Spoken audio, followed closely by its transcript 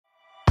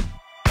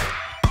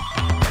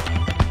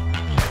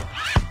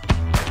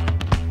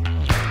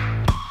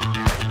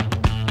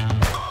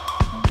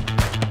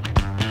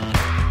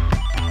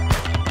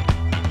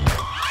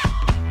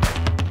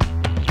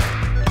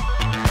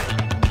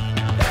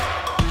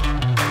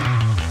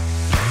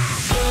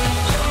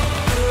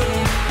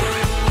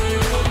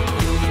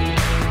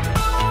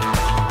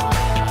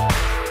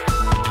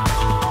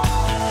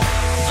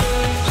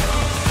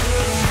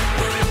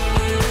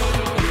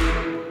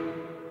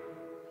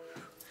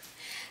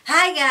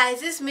Hi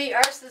guys, it's me,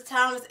 Ursula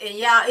Thomas, and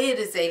y'all, it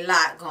is a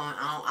lot going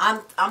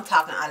on. I'm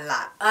talking a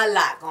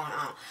lot going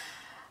on.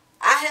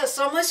 I have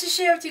so much to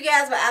share with you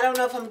guys, but I don't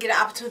know if I'm gonna get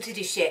an opportunity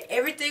to share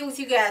everything with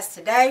you guys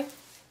today.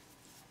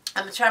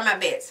 I'm gonna try my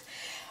best.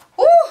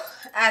 Woo!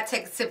 I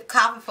take a sip of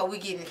coffee before we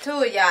get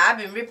into it, y'all. I've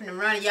been ripping and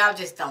running. Y'all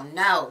just don't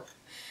know.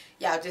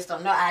 Y'all just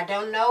don't know. I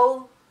don't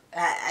know.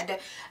 I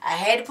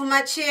had to put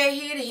my chair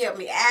here to help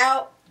me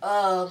out.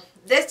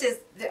 That's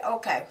just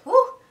okay. Woo!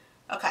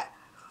 Okay.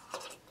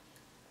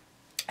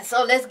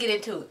 So let's get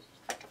into it.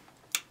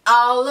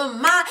 All of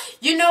my,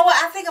 you know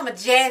what? I think I'm gonna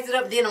jazz it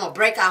up. Then I'm gonna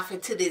break off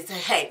into this.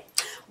 Hey,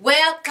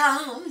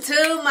 welcome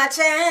to my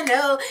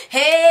channel.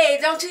 Hey,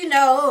 don't you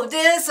know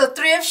this is a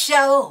thrift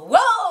show?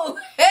 Whoa,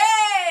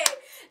 hey.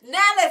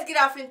 Now let's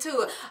get off into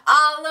it.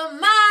 All of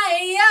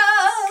my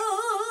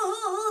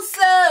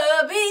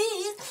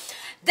subbies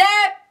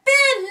that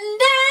been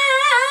down.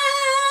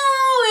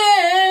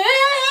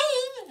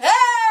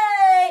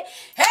 Hey,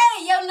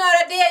 hey, you know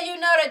the deal, you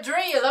know the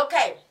drill.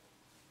 Okay.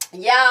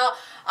 Y'all,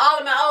 all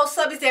of my old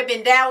subbies that have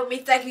been down with me,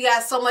 thank you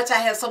guys so much. I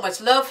have so much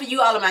love for you.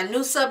 All of my new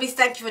subbies,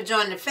 thank you for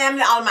joining the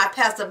family. All of my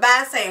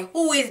passerbys saying,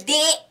 who is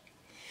that?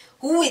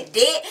 Who is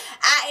that?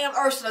 I am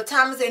Ursula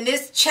Thomas, and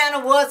this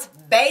channel was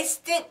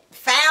based,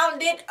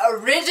 founded,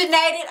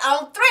 originated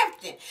on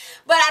thrifting.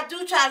 But I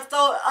do try to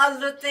throw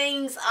other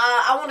things.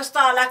 I want to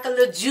start like a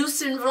little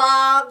juicing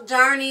vlog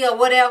journey or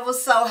whatever.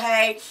 So,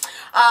 hey,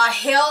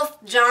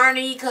 health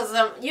journey, because,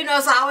 you know,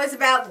 it's always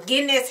about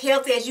getting as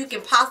healthy as you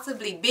can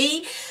possibly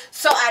be.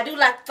 So, I do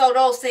like to throw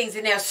those things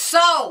in there.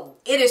 So,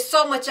 it is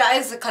so much, y'all.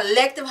 It's a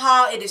collective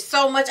haul. It is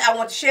so much I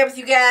want to share with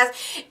you guys.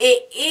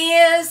 It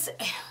is...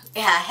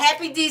 yeah,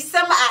 happy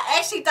December. I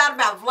actually thought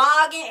about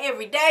vlogging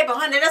every day, but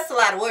honey, that's a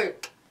lot of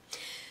work.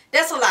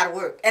 That's a lot of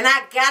work. And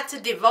I got to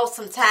devote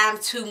some time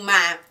to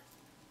my,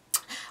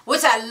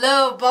 which I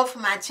love both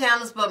of my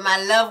channels, but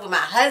my love with my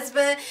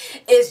husband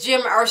is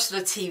Jim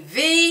Ursula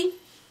TV.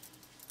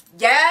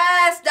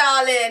 Yes,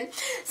 darling.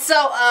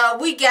 So,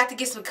 we got to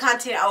get some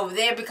content over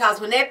there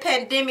because when that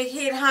pandemic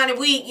hit, honey,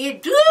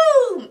 it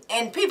do.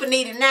 And people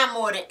need it now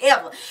more than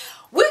ever.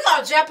 We're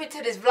going to jump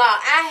into this vlog.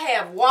 I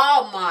have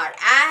Walmart.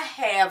 I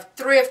have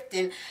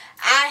thrifting.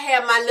 I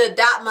have my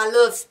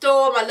little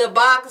store, my little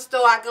bargain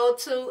store I go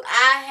to.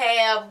 I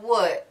have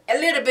what? A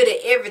little bit of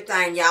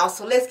everything, y'all.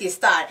 So let's get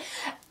started.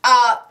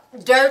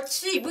 Dirt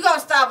cheap. We're going to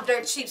start with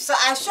dirt cheap. So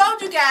I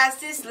showed you guys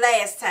this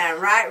last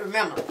time, right?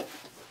 Remember?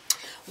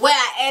 Where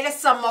I added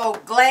some more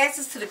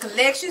glasses to the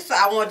collection. So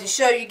I wanted to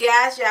show you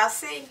guys. Y'all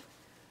see?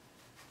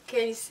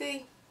 Can you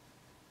see?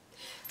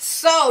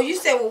 So, you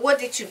said, well, what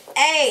did you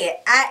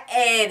add? I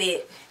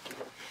added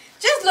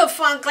just little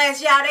fun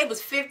glasses. Y'all, they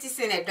was 50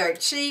 cents at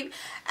dirt cheap.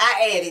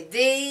 I added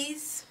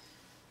these.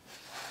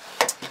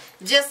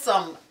 Just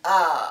some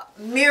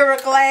mirror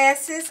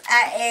glasses.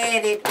 I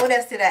added, what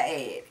else did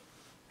I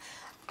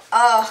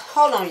add?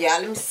 Hold on, y'all.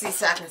 Let me see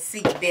so I can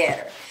see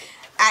better.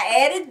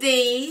 I added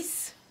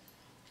these.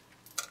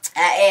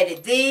 I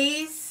added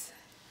these.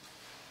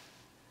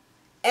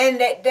 And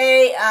that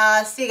they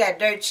still got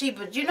dirt cheap,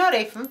 but you know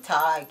they from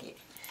Target.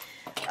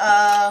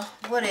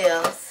 What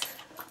else?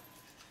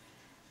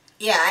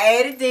 Yeah, I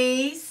added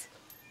these.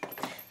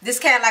 This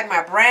kind of like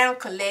my brown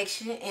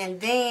collection. And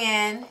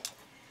then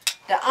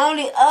the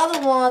only other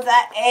ones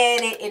I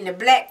added in the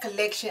black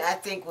collection, I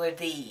think, were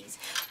these.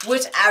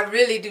 Which I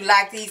really do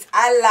like these.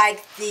 I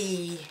like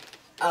the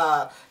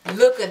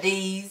look of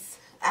these.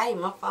 I hate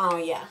my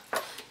phone, yeah.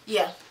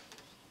 Yeah.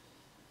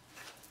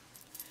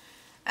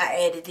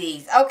 I added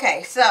these.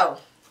 Okay, so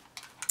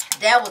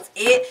that was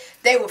it.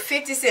 They were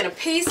 50 cents a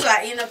piece, so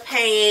I ended up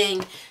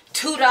paying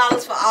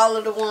 $2 for all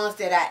of the ones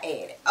that I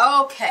added.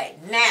 Okay,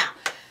 now,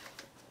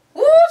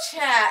 woo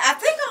child, I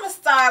think I'm going to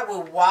start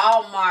with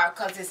Walmart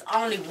because it's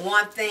only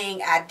one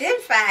thing. I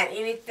didn't find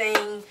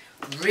anything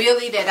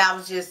really that I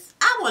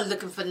wasn't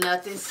looking for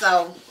nothing.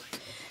 So,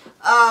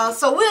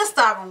 so we'll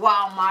start with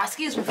Walmart.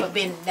 Excuse me for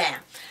bending down.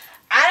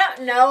 I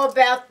don't know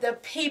about the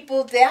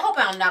people that, I hope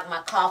I don't knock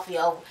my coffee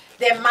over,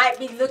 that might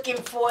be looking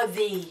for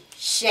the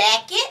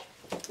SHACKET.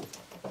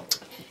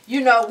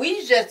 You know,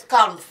 we just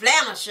call them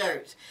flannel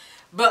shirts.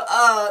 But,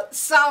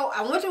 so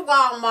I went to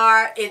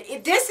Walmart,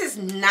 and this is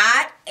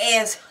not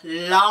as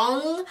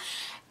long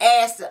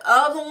as the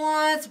other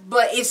ones,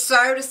 but it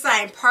serves the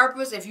same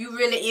purpose. If you're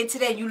really into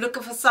that, you're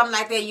looking for something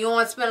like that, you don't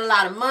want to spend a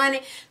lot of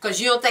money, because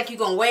you don't think you're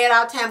going to wear it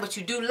all the time, but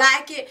you do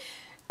like it.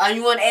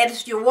 You want to add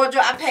this to your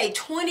wardrobe. I paid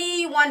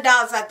 $21,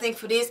 I think,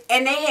 for this.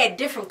 And they had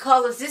different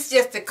colors. This is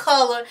just the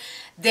color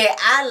that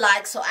I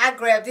like. So I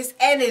grabbed this.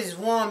 And it is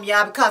warm,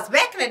 y'all. Because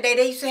back in the day,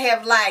 they used to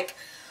have, like,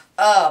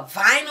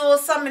 vinyl or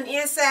something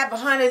inside. But,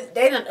 honey,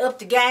 they done up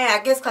the game. I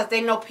guess because they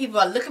know people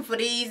are looking for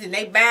these. And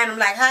they buying them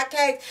like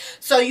hotcakes.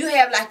 So you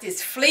have, like,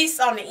 this fleece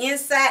on the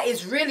inside.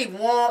 It's really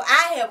warm.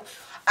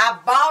 I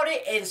bought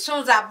it, and as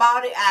soon as I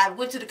bought it, I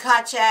went to the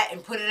car chat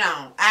and put it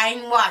on. I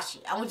ain't wash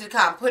it. I went to the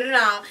car and put it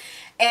on,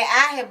 and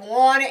I have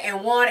worn it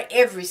and worn it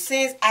ever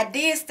since. I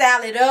did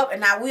style it up,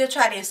 and I will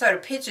try to insert a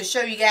picture,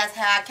 show you guys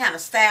how I kind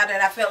of styled it.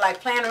 I felt like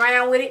playing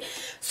around with it.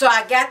 So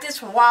I got this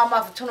from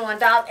Walmart for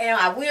 $21, and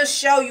I will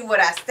show you what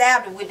I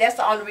styled it with. That's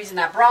the only reason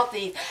I brought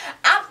these.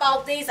 I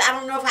bought these. I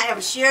don't know if I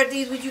ever shared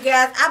these with you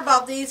guys. I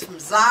bought these from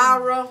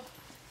Zara.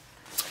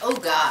 Oh,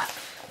 God.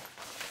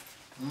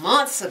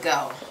 Months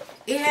ago.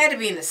 It had to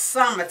be in the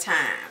summertime.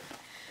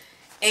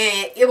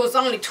 And it was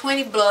only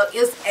 20 bucks.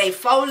 It's a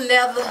faux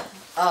leather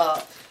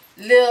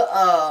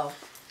little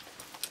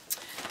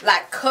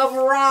like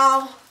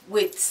coverall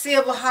with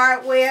silver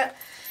hardware,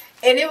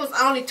 and it was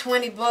only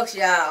 20 bucks,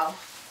 y'all,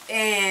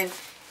 and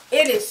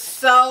it is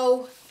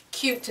so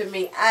cute to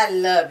me. I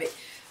love it.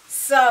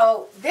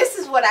 So this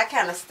is what I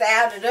kind of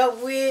styled it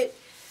up with.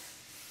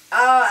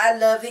 Oh, I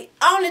love it.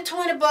 Only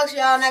 20 bucks,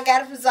 y'all, and I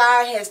got it from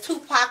Zara. It has 2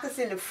 pockets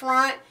in the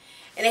front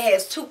and it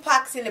has 2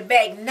 pockets in the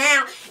back.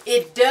 Now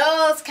it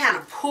does kind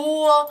of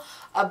pull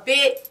a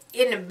bit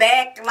in the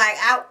back, like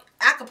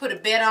I could put a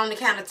belt on to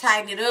kind of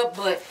tighten it up,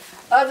 but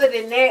other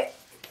than that,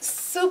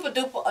 super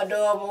duper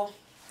adorable.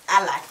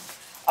 I like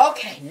it.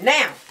 Okay,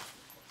 now,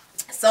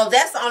 so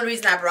that's the only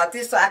reason I brought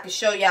this, so I can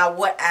show y'all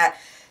what I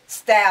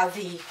styled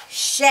the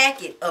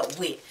shacket up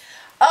with.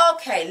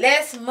 Okay,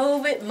 let's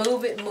move it.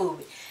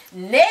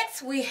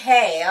 Next we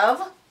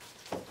have,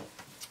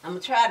 I'm going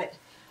to try to,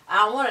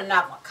 I don't want to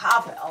knock my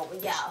carpet over,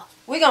 y'all.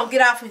 We're going to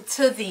get off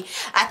into the,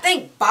 I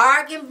think,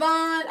 Bargain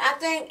Bond, I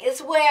think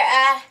is where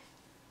I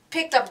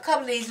picked up a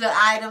couple of these little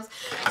items.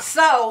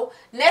 So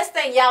next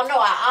thing, y'all know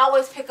I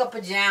always pick up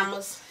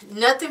pajamas,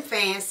 nothing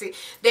fancy.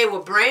 They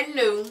were brand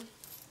new,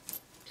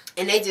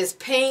 and they just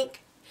pink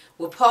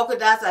with polka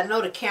dots. I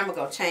know the camera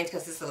gonna change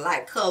because it's a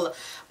light color,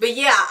 but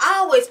yeah, I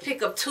always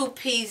pick up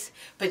 2-piece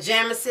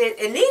pajama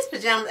sets, and these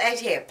pajamas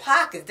actually had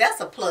pockets.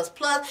 That's a plus.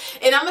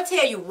 And I'm gonna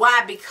tell you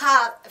why,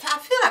 because I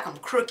feel like I'm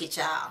crooked,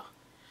 y'all.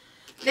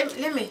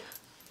 Let me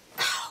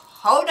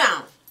hold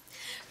on.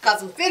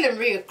 Because I'm feeling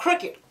real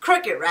crooked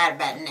right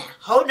about now.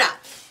 Hold on.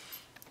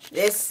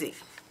 Let's see.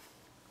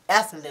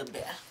 That's a little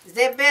better. Is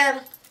that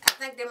better? I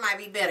think that might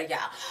be better,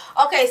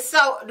 y'all. Okay,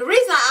 so the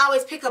reason I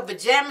always pick up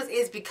pajamas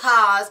is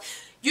because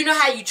you know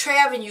how you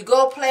travel and you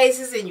go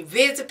places and you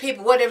visit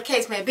people, whatever the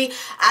case may be.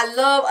 I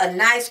love a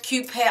nice,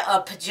 cute pair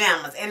of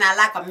pajamas, and I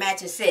like a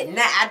matching set.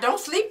 Now, I don't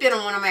sleep in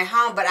them when I'm at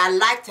home, but I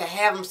like to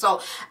have them,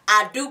 so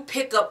I do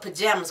pick up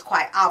pajamas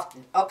quite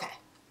often. Okay.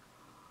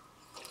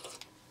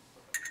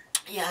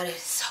 Y'all, this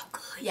is so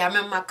good. Y'all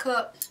remember my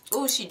cup?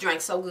 Ooh, she drank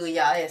so good,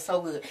 y'all. It's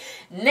so good.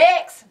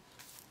 Next,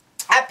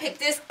 I picked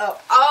this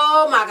up.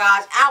 Oh, my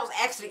gosh. I was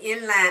actually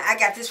in line. I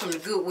got this from the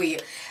Goodwill.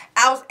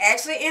 I was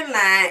actually in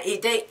line.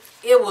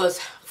 It was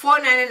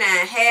 $4.99,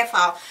 half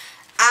off.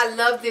 I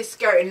love this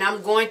skirt, and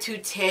I'm going to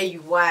tell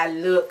you why.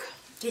 Look.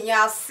 Can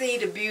y'all see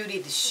the beauty,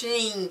 the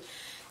sheen,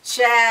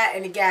 child,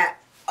 and it got...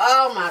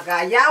 Oh my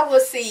God, y'all will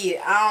see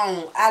it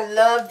on. I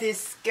love this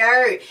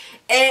skirt,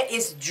 and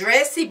it's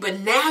dressy, but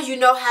now you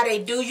know how they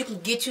do. You can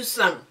get you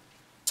some,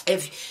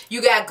 if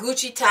you got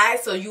Gucci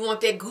tights, so you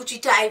want that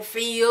Gucci tight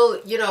feel,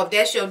 you know, if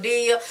that's your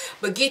deal.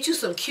 But get you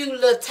some cute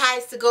little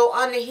tights to go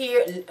under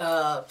here,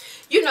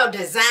 you know,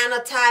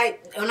 designer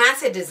type. When I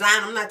say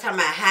designer, I'm not talking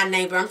about high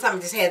name, but I'm talking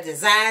just has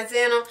designs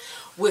in them.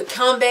 With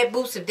combat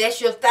boots, if that's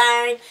your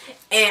thing,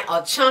 and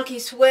a chunky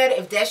sweater,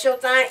 if that's your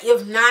thing.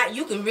 If not,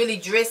 you can really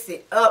dress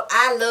it up.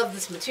 I love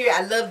this material.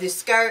 I love this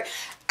skirt.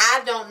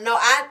 I don't know.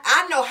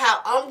 I know how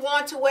I'm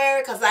going to wear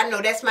it because I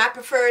know that's my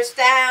preferred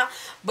style.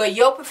 But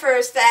your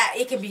preferred style,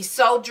 it can be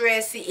so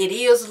dressy. It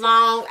is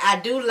long. I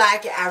do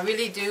like it. I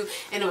really do.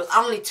 And it was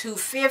only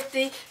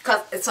 $2.50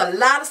 because it's a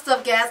lot of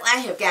stuff, guys, I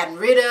have gotten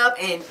rid of.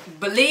 And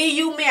believe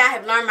you me, I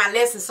have learned my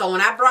lesson. So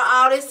when I brought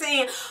all this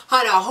in,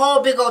 honey, a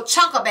whole big old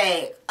chunker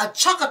bag, a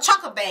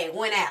chunker bag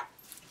went out.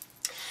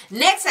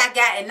 Next I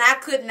got, and I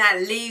could not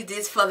leave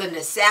this for the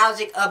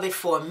nostalgic of it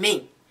for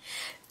me.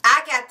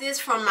 I got this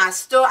from my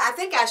store. I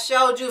think I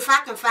showed you. If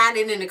I can find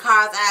it in the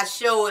cards, I'll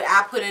show it.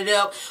 I'll put it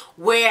up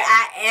where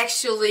I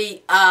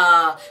actually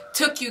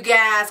took you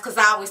guys, because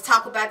I always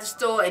talk about the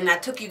store, and I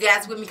took you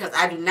guys with me because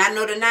I do not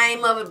know the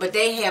name of it, but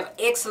they have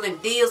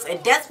excellent deals,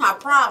 and that's my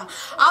problem.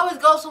 I always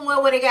go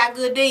somewhere where they got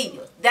good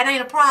deals. That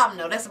ain't a problem,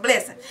 though. That's a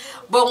blessing.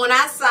 But when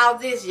I saw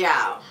this,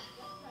 y'all,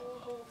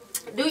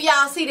 do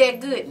y'all see that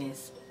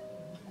goodness?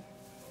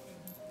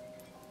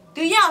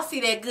 Do y'all see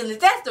that goodness?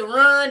 That's the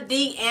Run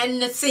D and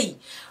the C.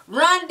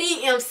 Run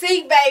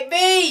DMC,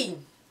 baby.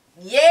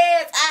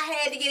 Yes, I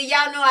had to get it.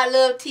 Y'all know I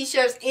love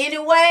t-shirts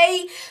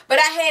anyway. But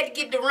I had to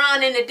get the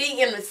Run and the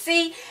D and the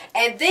C.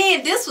 And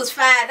then this was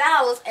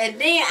 $5. And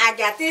then I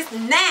got this.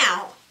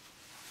 Now,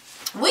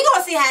 we're going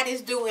to see how this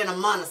do in a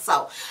month or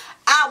so.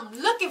 I'm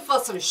looking for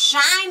some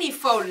shiny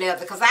faux leather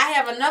because I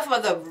have enough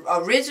of the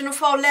original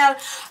faux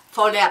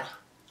leather.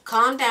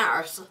 calm down,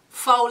 Ursula.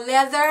 Faux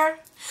leather.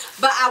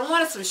 But I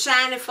wanted some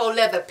shiny faux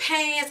leather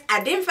pants.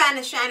 I didn't find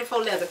the shiny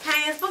faux leather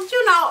pants. But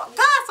you know,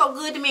 God's so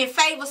good to me and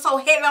favor so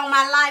heavy on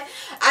my life.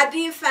 I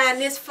did find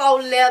this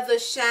faux leather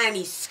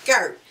shiny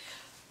skirt.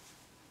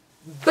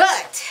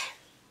 But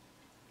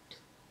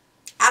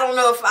I don't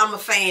know if I'm a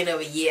fan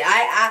of it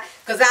yet.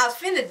 Because I was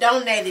finna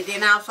donate it.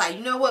 Then I was like,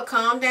 you know what?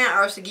 Calm down,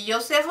 Ursula. Give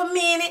yourself a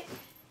minute.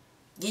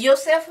 Give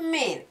yourself a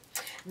minute.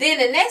 Then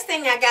the next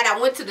thing I got, I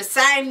went to the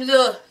same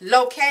little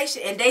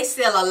location, and they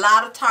sell a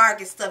lot of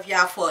Target stuff,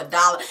 y'all, for $1.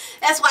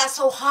 That's why it's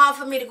so hard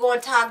for me to go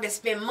in Target and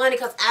spend money,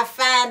 because I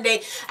find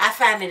it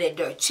at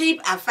dirt cheap.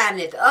 I find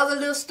it at the other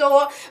little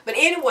store. But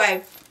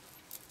anyway,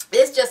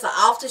 it's just an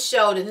off the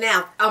shoulder.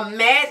 Now,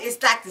 imagine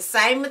it's like the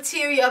same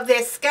material of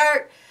that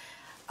skirt.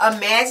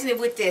 Imagine it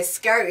with that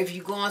skirt if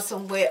you're going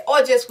somewhere,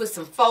 or just with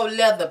some faux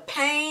leather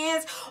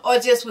pants, or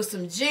just with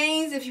some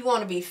jeans if you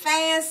want to be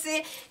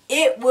fancy.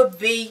 It would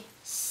be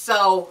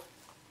so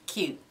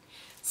cute.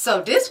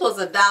 So this was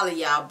 $1,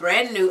 y'all,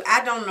 brand new.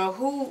 I don't know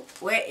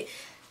where.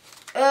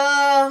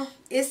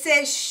 It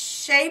says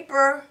Shape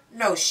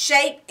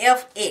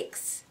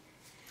FX.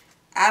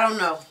 I don't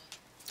know,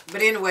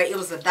 but anyway, it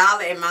was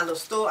 $1 in my little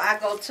store I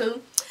go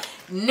to.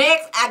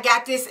 Next, I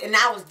got this, and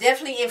I was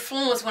definitely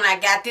influenced when I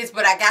got this,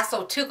 but I got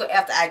so tickled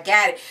after I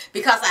got it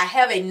because I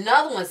have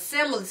another one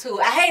similar to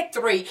it. I had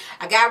 3.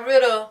 I gave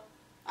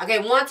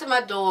one to my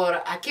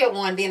daughter. I kept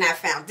one, then I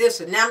found this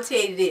one. Now I'm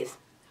telling you this.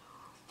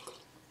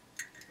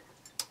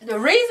 The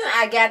reason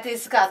I got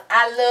this is because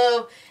I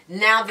love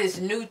now this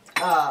new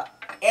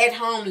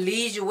at-home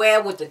leisure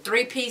wear with the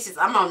 3 pieces.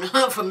 I'm on the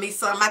hunt for me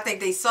some. I think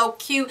they so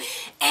cute,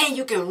 and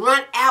you can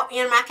run out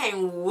in them. I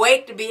can't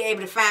wait to be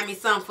able to find me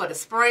some for the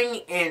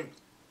spring and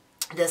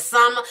the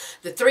summer.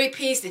 The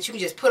 3-piece that you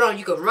can just put on,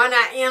 you can run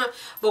out in them.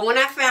 But when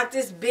I found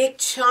this big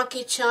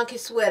chunky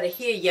sweater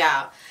here,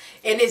 y'all,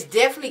 and it's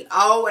definitely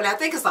old, and I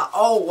think it's an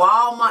old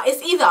Walmart.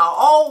 It's either an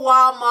old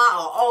Walmart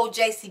or old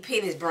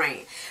JCPenney's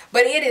brand.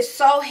 But it is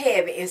so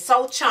heavy and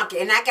so chunky,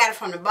 and I got it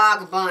from the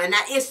Bargain Barn. And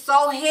it's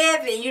so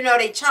heavy, and you know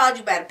they charge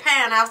you by the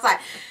pound. I was like,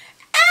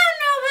 I don't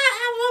know why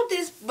I want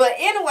this. But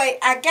anyway,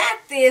 I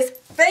got this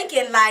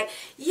thinking like,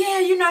 yeah,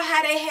 you know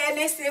how they had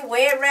this and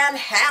wear it around the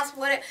house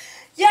with it.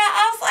 Yeah,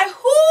 I was like,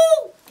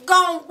 who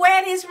gonna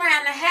wear this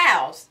around the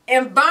house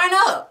and burn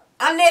up?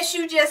 Unless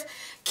you just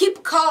keep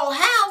a cold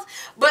house.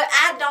 But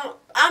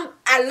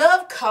I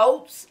love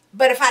coats,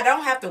 but if I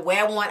don't have to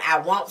wear one, I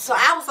won't. So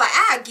I was like,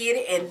 I'll get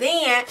it. And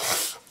then,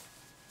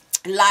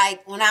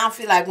 like, when I don't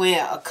feel like wearing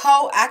a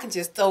coat, I can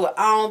just throw it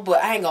on,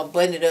 but I ain't gonna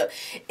button it up.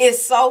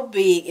 It's so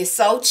big, it's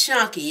so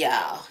chunky,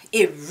 y'all.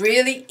 It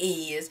really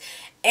is.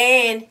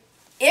 And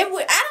I don't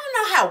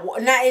know how,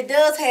 now it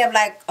does have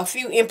like a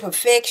few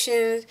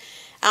imperfections.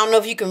 I don't know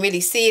if you can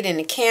really see it in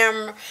the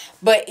camera,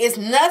 but it's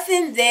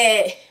nothing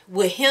that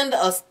would hinder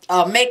us,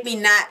 make me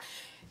not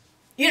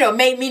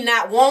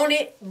want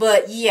it.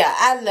 But yeah,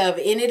 I love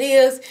it. And it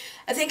is,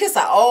 I think it's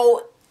an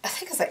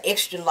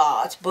extra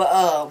large,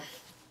 but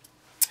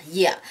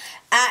yeah,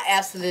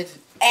 I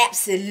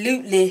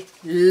absolutely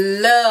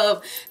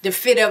love the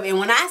fit of it. And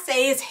when I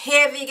say it's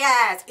heavy,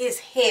 guys, it's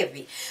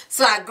heavy.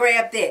 So I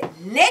grabbed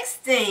that. Next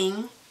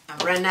thing, I'm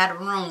running out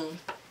of room.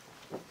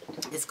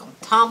 It's gonna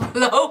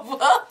tumble over.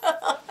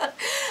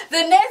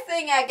 The next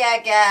thing I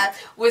got, guys,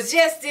 was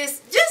just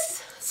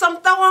some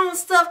throw-on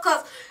stuff.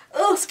 Cause,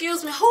 oh,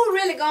 excuse me, who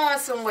really going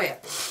somewhere?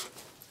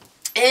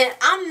 And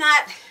I'm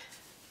not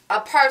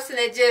a person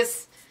that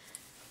just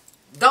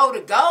go.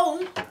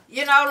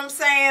 You know what I'm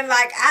saying?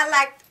 Like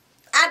I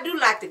do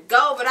like to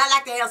go, but I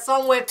like to have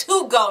somewhere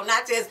to go,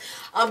 not just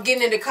I'm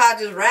getting in the car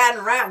just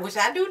riding around, which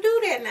I do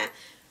that now.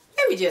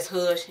 Let me just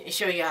hush and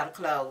show y'all the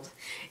clothes.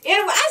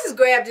 Anyway, I just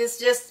grabbed this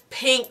just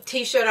pink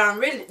t-shirt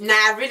on.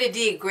 I really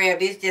did grab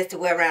this just to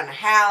wear around the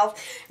house.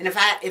 And if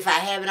I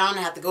have it on,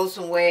 I have to go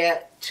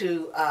somewhere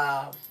to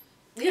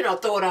you know,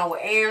 throw it on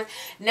with Aaron.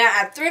 Now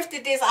I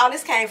thrifted this. All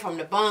this came from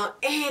the bun.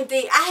 And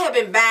I have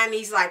been buying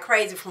these like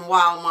crazy from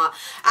Walmart.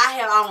 I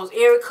have almost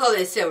every color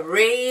except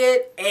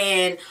red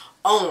and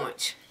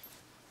orange.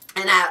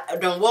 And I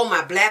don't want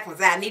my black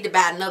ones. I need to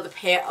buy another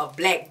pair of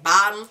black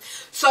bottoms.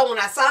 So when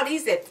I saw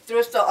these at the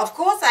thrift store, of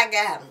course I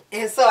got them.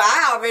 And so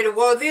I already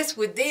wore this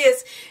with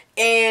this.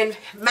 And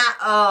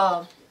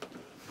my,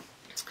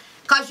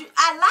 because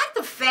I like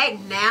the fact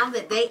now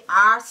that they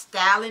are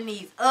styling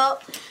these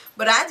up.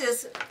 But I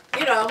just,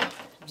 you know,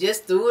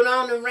 just threw it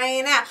on and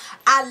ran out.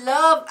 I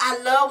love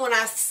when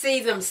I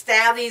see them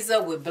style these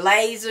up with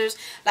blazers,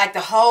 like the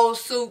whole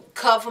suit,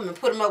 cover them and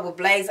put them up with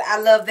blazers. I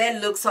love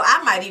that look, so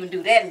I might even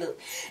do that look.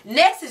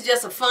 Next is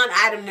just a fun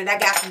item that I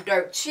got from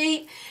Dirt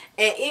Cheap,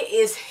 and it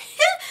is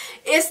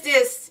it's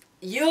this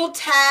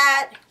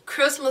Yuletide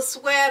Christmas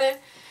sweater.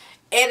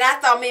 And I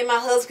thought me and my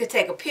husband could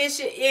take a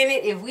picture in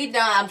it. If we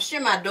done, I'm sure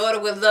my daughter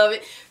would love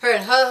it. Her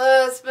and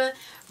her husband.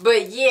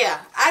 But yeah,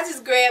 I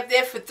just grabbed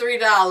that for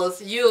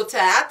 $3,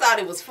 Yuletide. I thought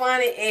it was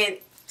funny and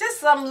just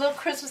some little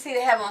Christmassy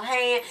to have on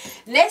hand.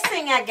 Next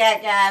thing I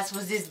got, guys,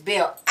 was this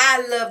belt.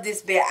 I love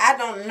this belt. I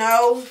don't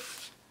know.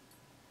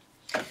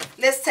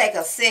 Let's take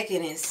a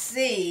second and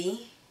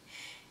see.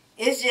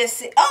 It's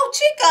just, oh,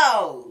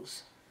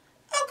 Chico's.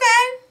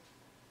 Okay.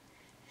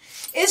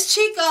 It's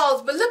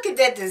Chico's, but look at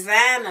that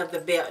design of the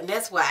belt, and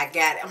that's why I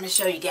got it. I'm going to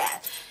show you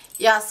guys.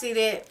 Y'all see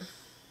that?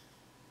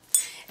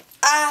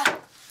 I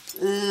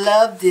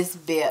love this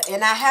belt,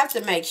 and I have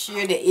to make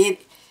sure that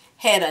it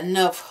had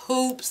enough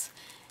hoops,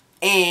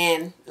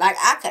 and like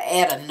I could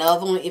add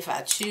another one if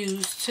I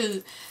choose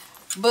to.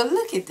 But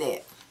look at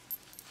that.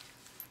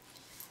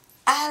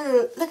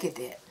 Look at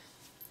that.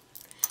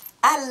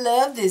 I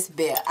love this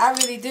belt. I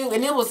really do.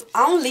 And it was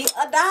only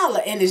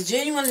 $1. And it's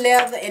genuine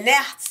leather. And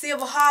that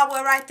silver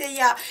hardware right there,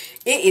 y'all,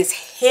 it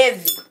is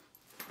heavy.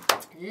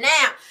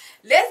 Now,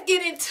 let's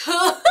get into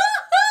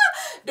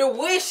the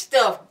wish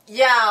stuff.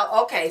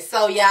 Y'all, okay,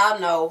 so y'all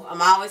know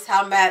I'm always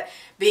talking about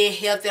being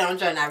healthy on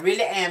journey. I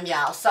really am,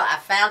 y'all. So I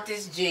found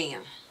this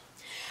gem.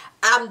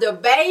 I'm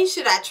debating,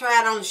 should I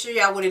try it on to show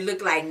y'all what it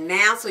look like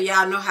now so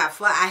y'all know how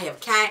far I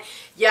have came.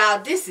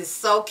 Y'all, this is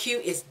so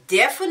cute. It's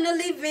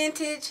definitely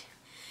vintage.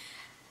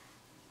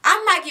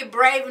 I might get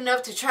brave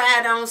enough to try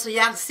it on so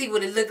y'all can see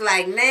what it look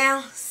like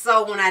now.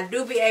 So when I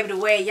do be able to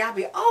wear it, y'all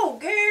be, oh,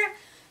 girl,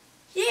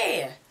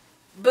 yeah.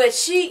 But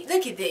she,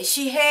 look at that.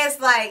 She has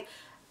like,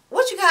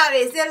 what you call it?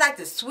 Is that like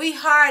the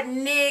sweetheart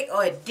neck,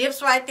 or it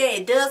dips right there?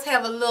 It does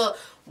have a little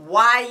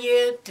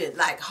wire to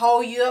like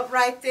hold you up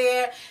right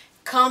there.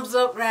 Comes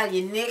up around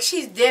your neck.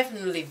 She's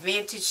definitely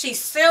vintage. She's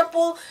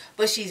simple,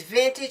 but she's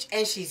vintage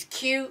and she's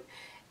cute.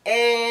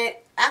 And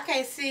I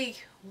can't see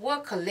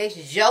what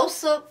collection.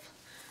 Joseph.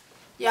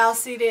 Y'all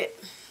see that?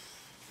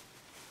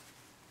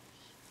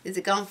 Is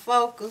it gonna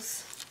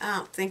focus? I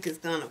don't think it's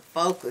gonna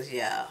focus,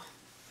 y'all.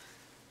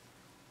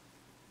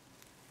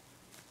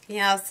 Can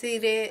y'all see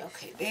that?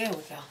 Okay, there we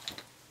go.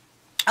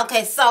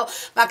 Okay, so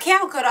my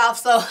camera cut off,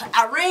 so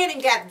I ran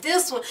and got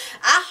this one.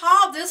 I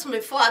hauled this one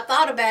before I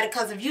thought about it,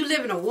 because if you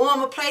live in a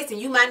warmer place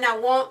and you might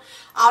not want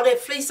all that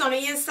fleece on the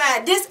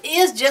inside, this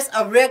is just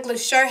a regular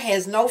shirt,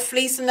 has no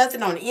fleece or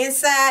nothing on the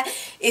inside.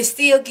 It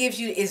still gives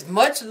you, it's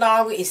much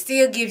longer, it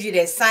still gives you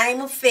that same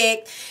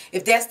effect,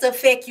 if that's the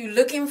effect you're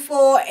looking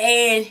for,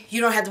 and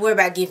you don't have to worry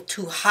about getting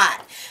too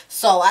hot.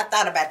 So I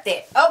thought about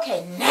that.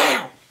 Okay,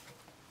 now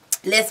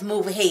let's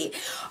move ahead.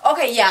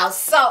 Okay, y'all,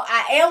 so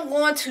I am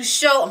going to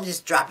show, I'm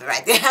just dropping it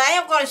right there. I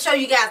am going to show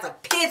you guys a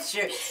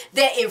picture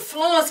that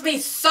influenced me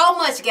so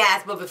much,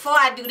 guys. But before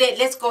I do that,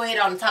 let's go ahead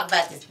on and talk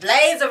about this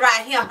blazer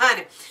right here,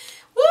 honey.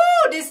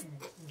 Woo, this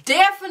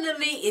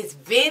definitely is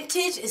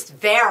vintage. It's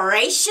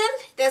variation.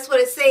 That's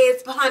what it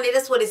says, honey.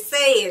 That's what it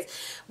says.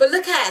 But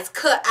look how it's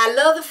cut. I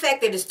love the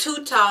fact that it's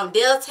two-tone.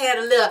 Del's had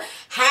a little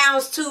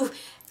houndstooth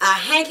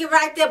hanky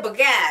right there. But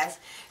guys,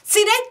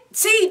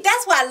 see,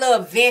 that's why I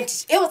love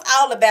vintage. It was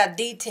all about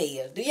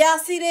detail. Do y'all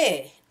see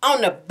that?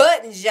 On the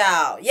buttons,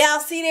 y'all. Y'all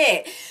see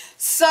that?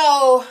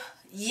 So,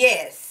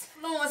 yes.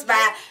 Influenced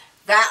by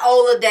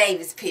Viola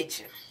Davis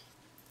picture.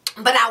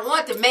 But I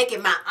want to make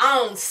it my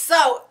own.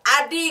 So,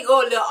 I did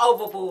go a little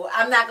overboard.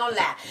 I'm not going to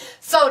lie.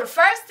 So, the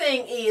first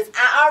thing is,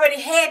 I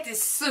already had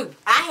this suit.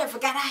 I had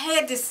forgot I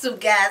had this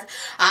suit, guys.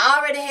 I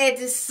already had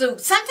this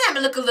suit. Sometimes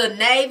it look a little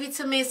navy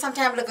to me.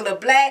 Sometimes it look a little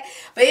black.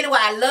 But anyway,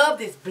 I love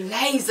this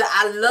blazer.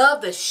 I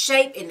love the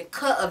shape and the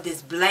cut of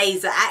this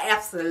blazer. I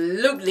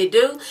absolutely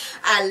do.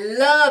 I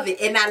love it.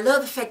 And I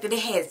love the fact that it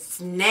had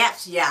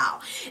snaps,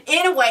 y'all.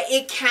 Anyway,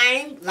 it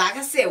came, like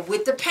I said,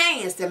 with the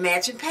pants, the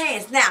matching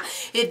pants. Now,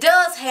 it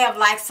does have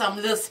like some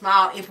little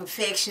small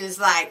imperfections,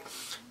 like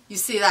you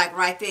see, like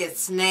right there,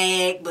 it's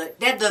snag, but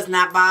that does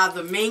not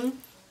bother me.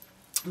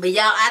 But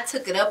y'all, I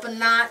took it up a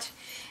notch,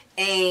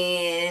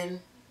 and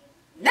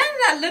now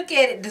that I look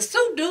at it, the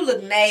suit do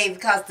look navy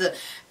because the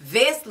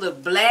vest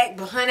look black.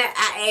 But honey,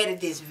 I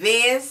added this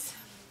vest,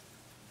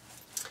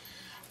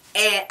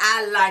 and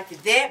I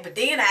liked that. But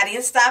then I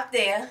didn't stop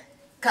there,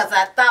 because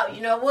I thought,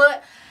 you know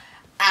what,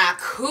 I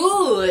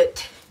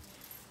could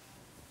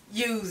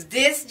use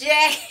this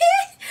jacket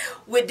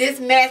with this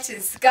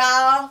matching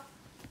scarf.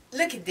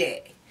 Look at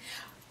that.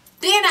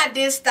 Then I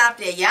did stop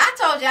there. Yeah, I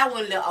told you I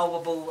went a little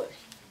overboard.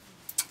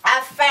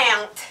 I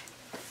found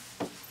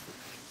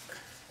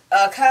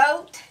a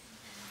coat,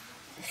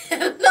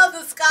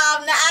 another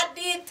scarf. Now, I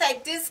did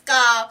take this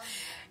scarf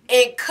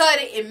and cut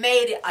it and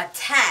made it a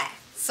tie.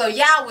 So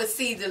y'all would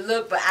see the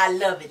look, but I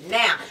love it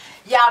now.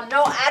 Y'all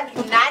know I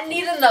do not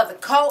need another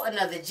coat,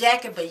 another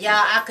jacket, but y'all,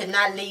 I could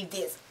not leave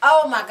this.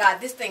 Oh my God,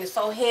 this thing is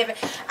so heavy.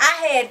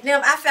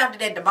 I found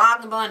it at the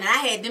bargain barn, and I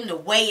had them to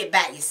weigh it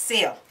by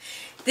yourself.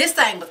 This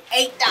thing was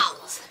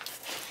 $8.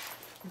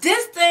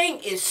 This thing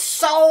is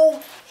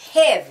so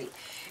heavy.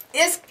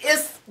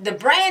 The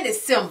brand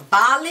is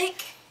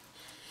Symbolic.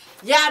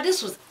 Y'all,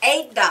 this was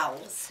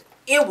 $8.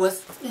 It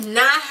was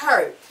not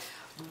hurt.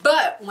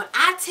 But when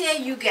I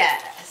tell you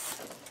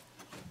guys,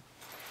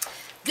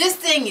 this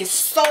thing is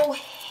so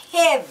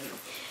heavy.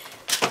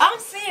 I'm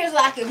serious.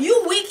 Like, if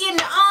you weak in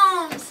the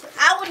arms,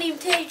 I wouldn't even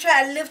tell you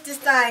try to lift this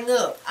thing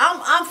up.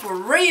 I'm for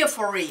real,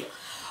 for real.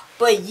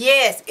 But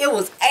yes, it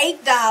was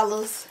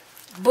 $8.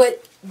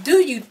 But do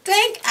you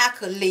think I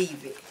could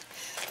leave it?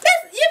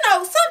 You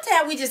know,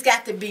 sometimes we just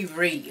got to be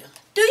real.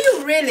 Do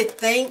you really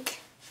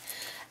think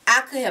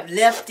I could have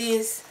left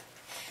this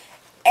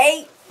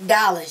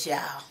 $8,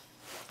 y'all.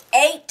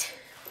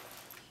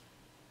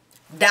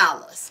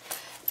 $8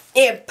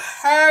 in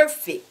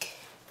perfect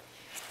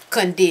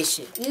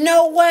condition.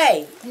 No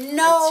way.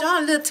 No. It's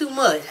showing a little too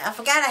much. I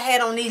forgot I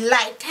had on these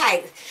light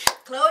tights.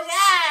 Close your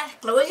eyes.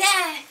 Close your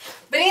eyes.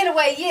 But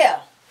anyway,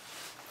 yeah.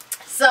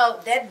 So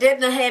that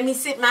didn't have me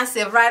sit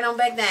myself right on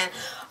back down.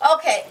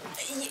 Okay,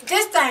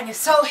 this thing is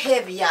so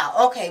heavy,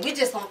 y'all. Okay, we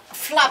just gonna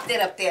flop that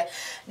up there.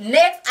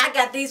 Next, I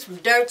got these from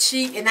Dirt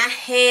Cheap, and I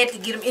had to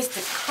get them. It's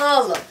the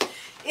color.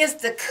 It's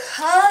the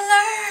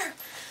color.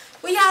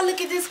 Will y'all look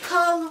at this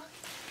color?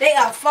 They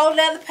are faux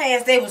leather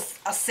pants. They was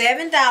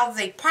 $7.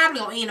 They probably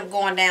gonna end up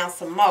going down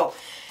some more.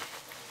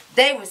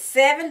 They were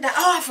 $7.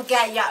 Oh, I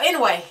forgot, y'all.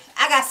 Anyway,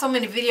 I got so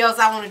many videos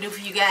I want to do for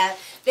you guys.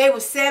 They were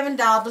 $7.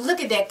 But look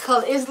at that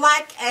color. It's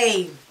like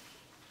a,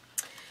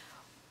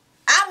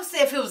 I would say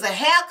if it was a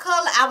hair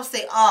color, I would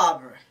say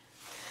auburn.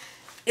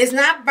 It's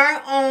not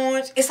burnt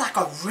orange. It's like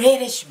a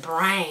reddish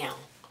brown.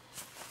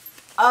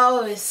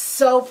 Oh, it's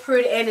so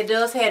pretty. And it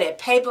does have that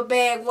paper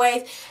bag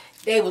waist.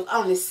 They was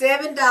only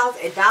 $7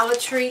 at Dollar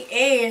Tree.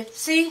 And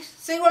see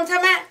what I'm talking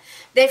about?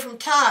 They from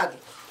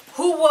Target.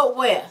 Who, what,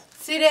 where?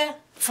 See that?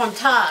 From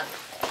Target.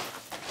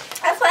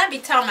 That's what I be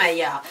talking about,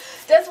 y'all.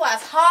 That's why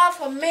it's hard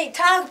for me.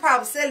 Target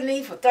probably selling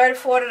these for $30,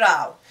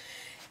 $40.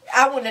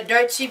 I went to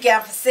Dirt Cheap,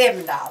 got for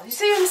 $7. You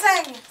see what I'm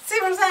saying? See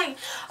what I'm saying?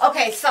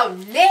 Okay, so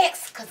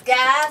next, because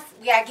guys,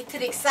 we got to get to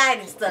the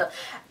exciting stuff.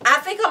 I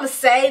think I'm going to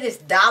say this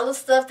dollar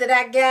stuff that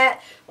I got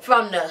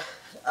from the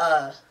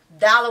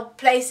dollar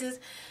places.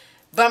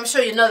 But I'm going to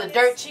show you another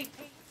Dirt Cheap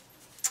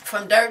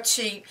from Dirt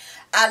Cheap.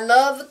 I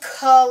love the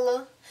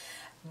color.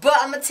 But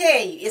I'm going to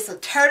tell you, it's a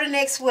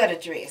turtleneck sweater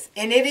dress.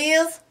 And it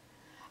is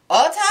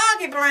a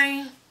Target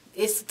brand.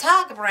 It's a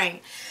Target brand.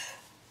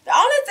 The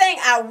only thing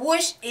I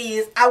wish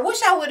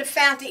I would have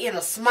found it in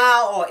a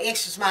small or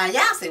extra small.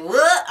 Y'all say,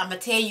 what? I'm going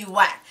to tell you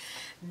why.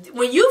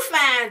 When you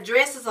find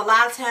dresses a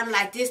lot of times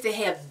like this, they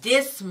have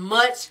this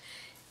much.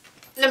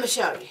 Let me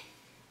show you.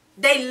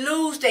 They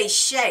lose their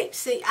shape.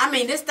 See, I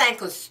mean, this thing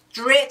could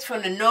stretch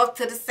from the north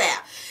to the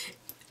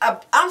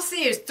south. I'm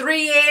serious,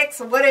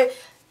 3X or whatever.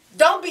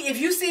 Don't be, if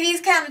you see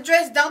these kind of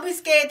dresses, don't be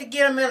scared to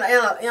get them in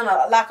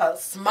a like a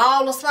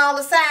smaller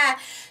size.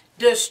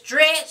 The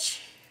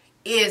stretch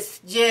is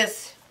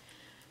just,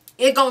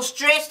 it's going to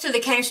stretch till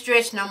it can't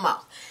stretch no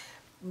more.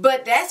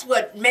 But that's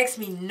what makes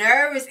me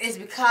nervous, is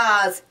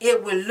because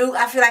it will lose.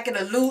 I feel like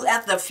it'll lose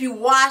after a few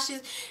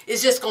washes.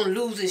 It's just going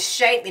to lose its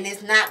shape, and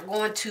it's not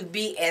going to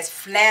be as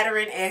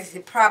flattering as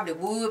it probably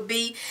would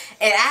be.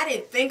 And I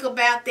didn't think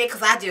about that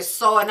because I just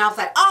saw it and I was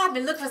like, oh, I've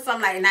been looking for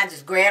something like that. And I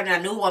just grabbed it. I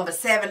knew one, but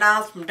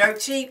 $7 from Dirt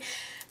Cheap.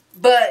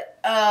 But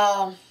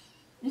no,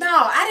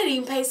 I didn't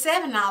even pay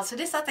 $7 for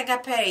this. I think I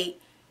paid,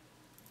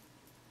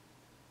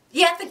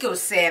 yeah, I think it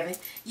was $7.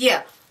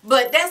 Yeah,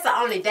 but that's the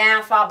only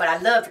downfall. But I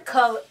love the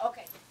color.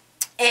 Okay.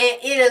 And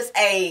it is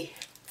a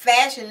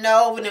Fashion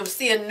Nova, and it was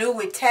still new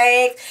with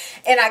tags.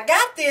 And I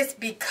got this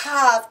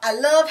because I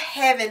love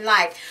having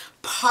like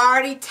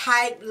party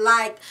type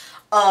like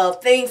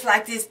things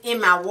like this in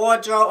my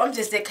wardrobe. I'm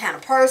just that kind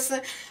of person.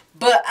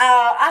 But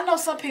I know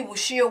some people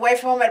shy away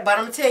from it, but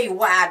I'm going to tell you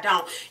why I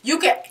don't. You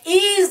can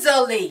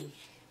easily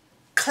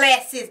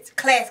class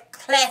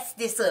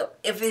this up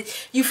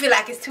if you feel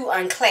like it's too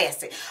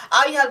unclassy.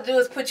 All you have to do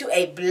is put you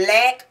a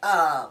black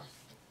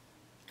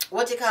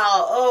what you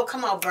call, oh,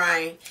 come on,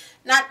 brain.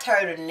 Not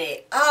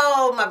turtleneck.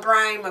 Oh, my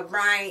brain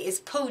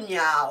is pooting,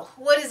 y'all.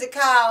 What is it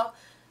called?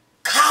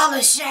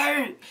 Collar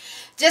shirt.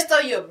 Just throw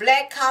you a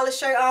black collar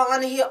shirt on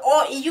under here.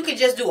 Or you can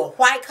just do a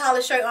white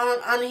collar shirt on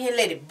under here.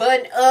 Let it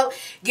button up.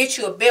 Get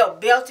you a belt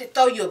belted.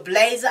 Throw you a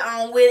blazer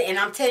on with it. And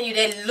I'm telling you,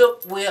 that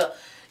look will,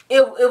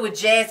 it would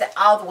jazz it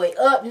all the way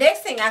up.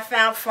 Next thing I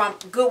found from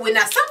Goodwill.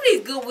 Now, some of these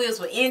Goodwills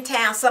were in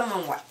town. Some of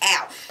them were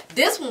out.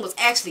 This one was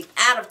actually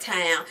out of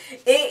town.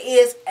 It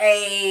is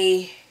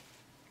a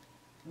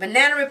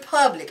Banana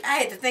Republic. I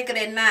had to think of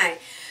that name.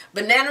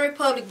 Banana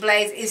Republic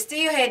blazer. It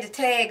still had the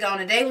tag on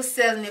it. They were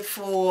selling it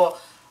for,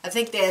 I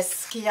think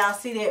that's, can y'all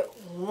see that?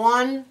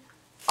 $109.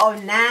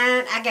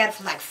 I got it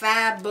for like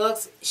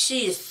 $5.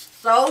 She is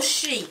so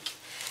chic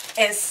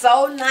and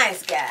so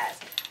nice, guys,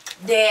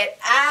 that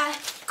I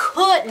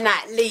could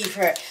not leave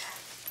her.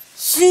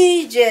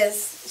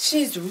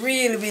 She's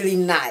really, really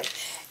nice.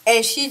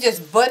 And she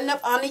just button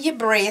up under your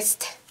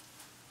breast.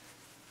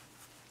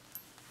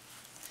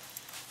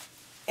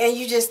 And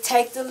you just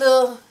take the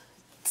little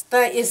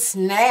thing, it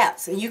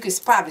snaps. And you can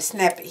probably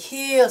snap it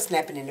here,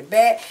 snap it in the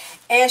back.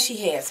 And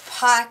she has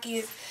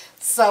pockets.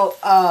 So,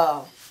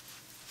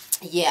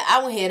 yeah,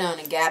 I went ahead on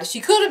and got it. She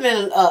could have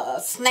been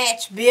a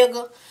snatch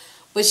bigger,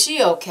 but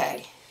she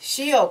okay.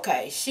 She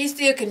okay. She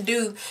still can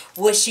do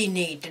what she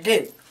need to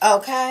do.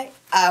 Okay?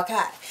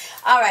 Okay.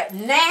 Alright,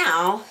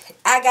 now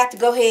I got to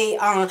go ahead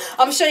on. I'm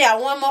going to show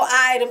y'all one more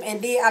item,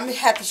 and then I'm going to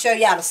have to show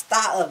y'all the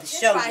start of the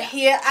show. Right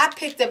here, I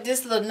picked up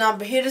this little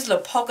number here, this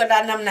little polka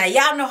dot number. Now,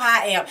 y'all know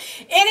how I am.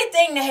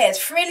 Anything that has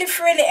frilly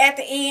at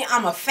the end,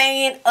 I'm a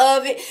fan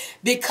of it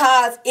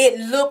because it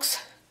looks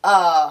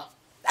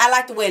I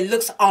like the way it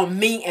looks on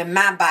me and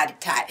my body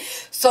type.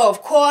 So,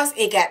 of course,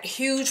 it got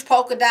huge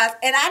polka dots.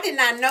 And I did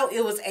not know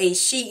it was a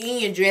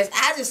Shein dress.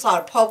 I just saw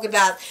the polka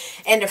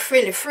dots and the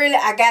frilly.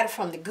 I got it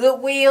from the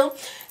Goodwill.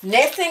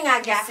 Next thing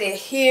I got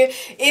here,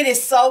 it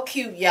is so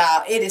cute,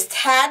 y'all. It is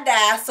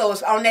tie-dye. So,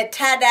 it's on that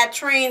tie-dye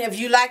trend, if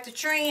you like the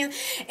trend.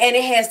 And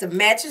it has the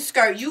matching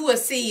skirt. You will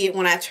see it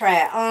when I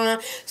try it on.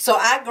 So,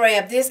 I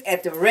grabbed this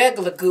at the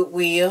regular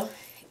Goodwill.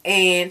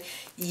 And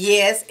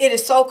yes, it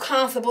is so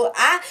comfortable.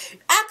 I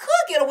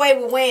could get away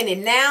with wearing it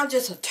now,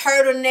 just a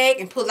turtleneck,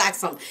 and put like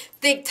some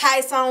thick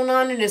tights on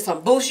it and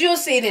some boots. You'll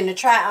see it in the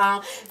try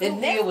on.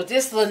 Then there with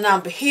this little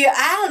number here.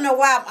 I don't know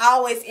why I'm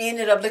always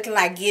ended up looking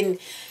like getting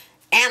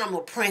animal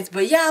prints,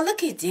 but y'all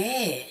look at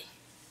that.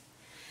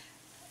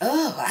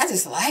 Oh, I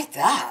just like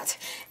that.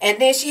 And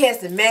then she has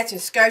the matching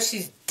skirt.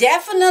 She's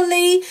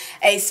definitely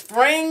a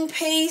spring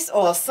piece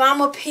or a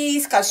summer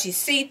piece because she's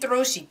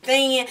see-through, she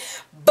thin.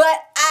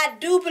 But I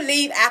do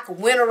believe I could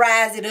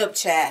winterize it up,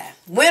 child.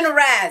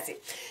 Winterize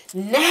it.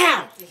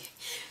 Now,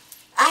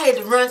 I had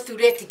to run through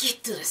that to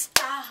get to the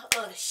star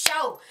of the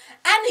show.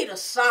 I need a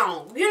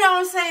song. You know what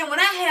I'm saying? When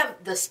I have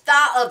the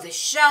star of the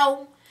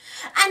show,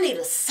 I need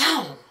a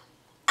song.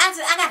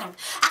 I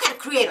gotta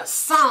create a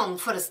song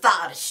for the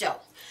star of the show.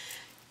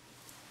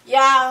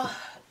 Y'all,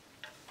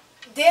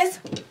 this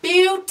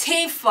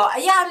beautiful,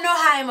 y'all know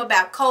how I am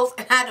about coats,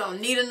 and I don't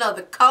need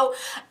another coat.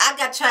 I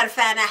got to try to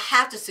find out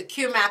how to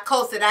secure my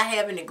coats that I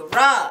have in the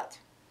garage.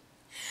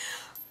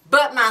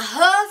 But my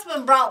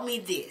husband brought me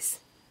this.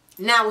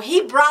 Now, when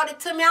he brought it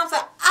to me, I was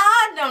like,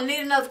 I don't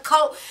need another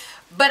coat.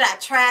 But I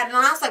tried it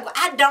on. I was like, well,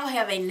 I don't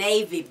have a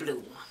navy blue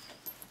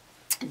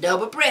one.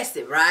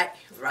 Double-breasted, right?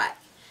 Right.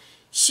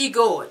 She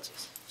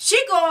gorgeous. She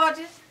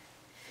gorgeous.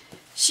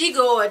 She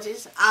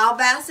gorgeous. All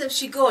by herself,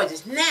 she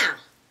gorgeous. Now,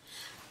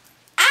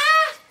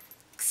 I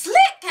slick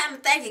kind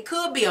of think it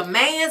could be a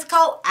man's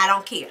coat. I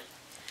don't care.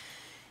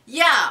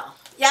 Y'all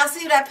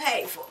see what I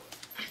paid for?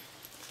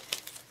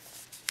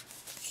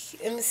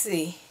 Let me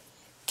see.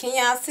 Can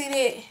y'all see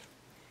that?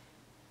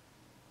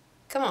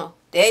 Come on.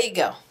 There you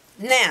go.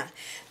 Now,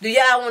 do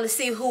y'all want to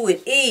see who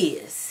it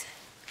is?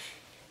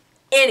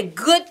 And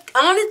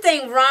only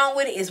thing wrong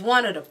with it is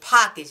one of the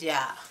pockets,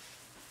 y'all.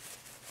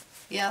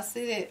 Y'all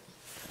see that?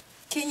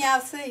 Can y'all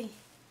see?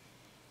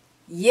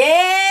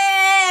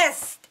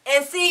 Yes!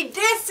 And see,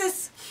 this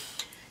is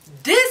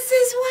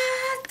why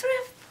I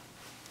thrift.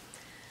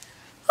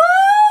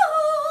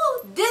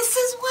 Ooh, this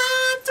is why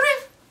I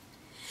thrift.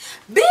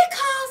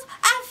 Because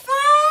I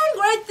find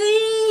great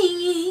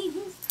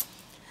things.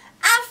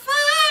 I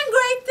find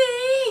great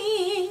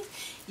things.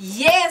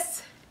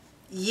 Yes,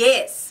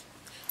 yes.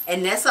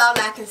 And that's all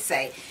I can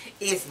say.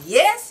 Is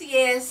yes,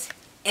 yes,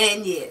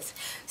 and yes.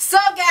 So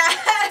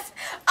guys,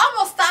 I'm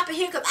going to stop it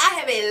here because I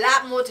have a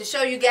lot more to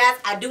show you guys.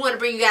 I do want to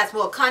bring you guys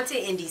more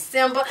content in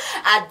December.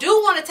 I do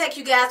want to take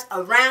you guys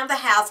around the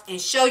house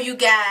and show you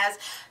guys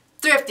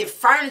thrifted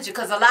furniture,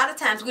 because a lot of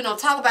times we don't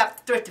talk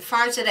about thrifted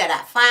furniture that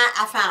I find.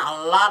 I find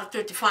a lot of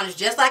thrifted furniture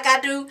just like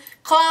I do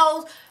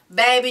clothes.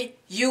 Baby,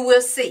 you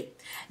will see.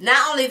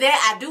 Not only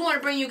that, I do want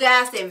to bring you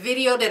guys that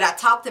video that I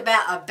talked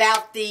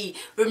about the,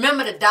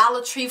 remember the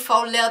Dollar Tree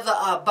faux leather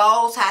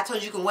bows, how I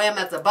told you can wear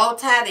them as a bow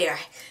tie.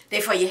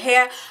 They're for your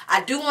hair.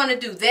 I do want to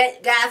do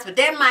that, guys, but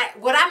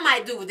what I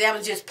might do with them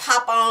is just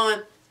pop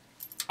on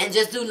and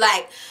just do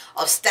like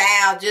a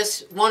style,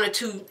 just one or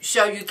two,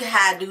 show you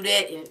how I do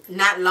that, and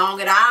not long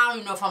at all. I don't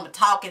even know if I'm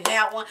talking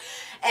that one.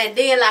 And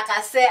then, like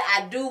I said,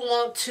 I do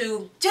want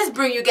to just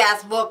bring you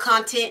guys more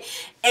content.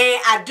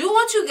 And I do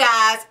want you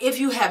guys, if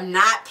you have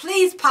not,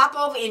 please pop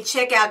over and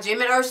check out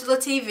Jim and Ursula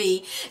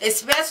TV.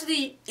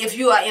 Especially if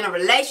you are in a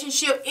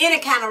relationship, any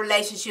kind of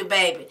relationship,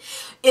 baby.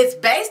 It's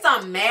based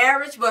on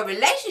marriage, but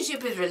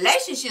relationship is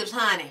relationships,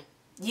 honey.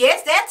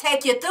 Yes, that'll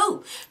take you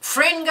through.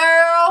 Friend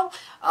girl,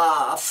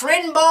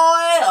 friend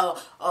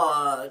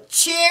boy,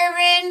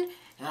 cheering,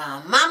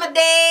 mama,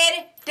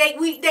 daddy.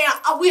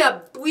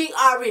 We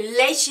are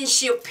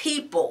relationship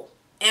people.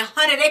 And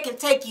honey, they can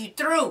take you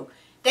through.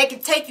 They can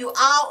take you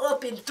all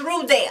up and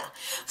through there.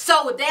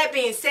 So with that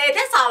being said,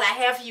 that's all I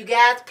have for you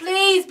guys.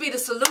 Please be the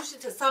solution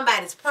to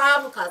somebody's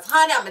problem. Because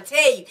honey, I'm going to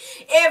tell you,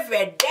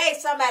 every day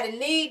somebody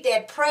need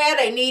that prayer.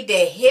 They need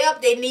that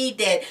help. They need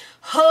that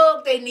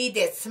hug. They need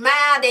that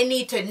smile. They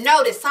need to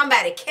know that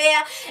somebody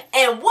care.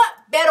 And what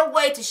better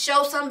way to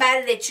show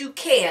somebody that you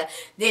care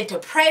than to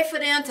pray for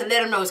them, to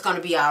let them know it's going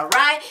to be all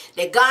right,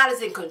 that God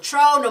is in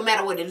control no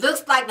matter what it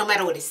looks like, no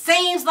matter what it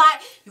seems like.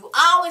 You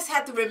always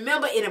have to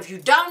remember, and if you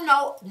don't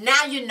know,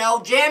 now you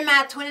know,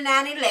 Jeremiah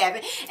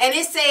 29:11, and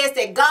it says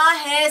that God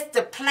has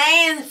the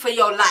plan for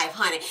your life,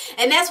 honey.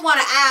 And that's one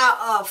of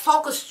our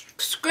focus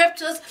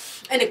scriptures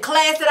in the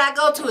class that I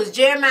go to is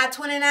Jeremiah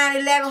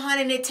 29:11,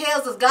 honey, and it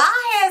tells us God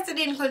has it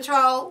in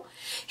control.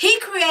 He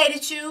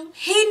created you.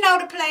 He know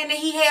the plan that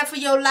he had for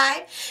your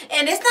life.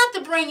 And it's not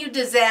to bring you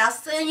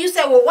disaster. And you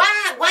say, well,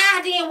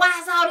 why then?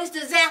 Why is all this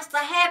disaster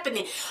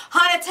happening?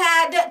 Honey,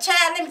 child,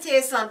 let me tell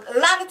you something. A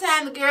lot of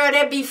times, girl,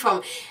 that be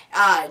from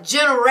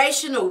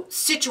generational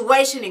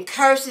situation and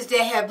curses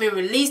that have been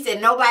released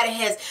and nobody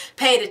has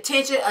paid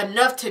attention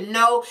enough to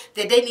know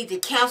that they need to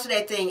cancel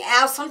that thing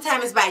out.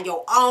 Sometimes it's by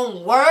your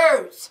own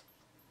words.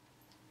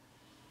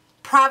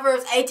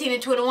 Proverbs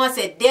 18:21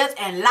 said, death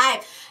and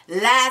life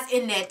lies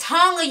in that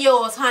tongue of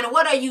yours, honey.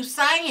 What are you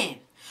saying?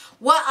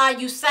 What are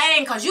you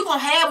saying? Because you're going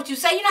to have what you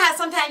say. You know how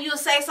sometimes you'll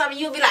say something,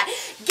 you'll be like,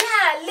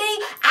 golly,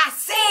 I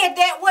said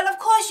that. Well, of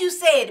course you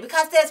said it,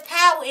 because there's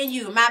power in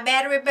you. My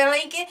battery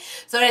blinking,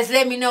 so that's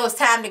letting me know it's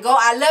time to go.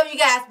 I love you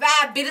guys.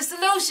 Bye. Be the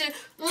solution.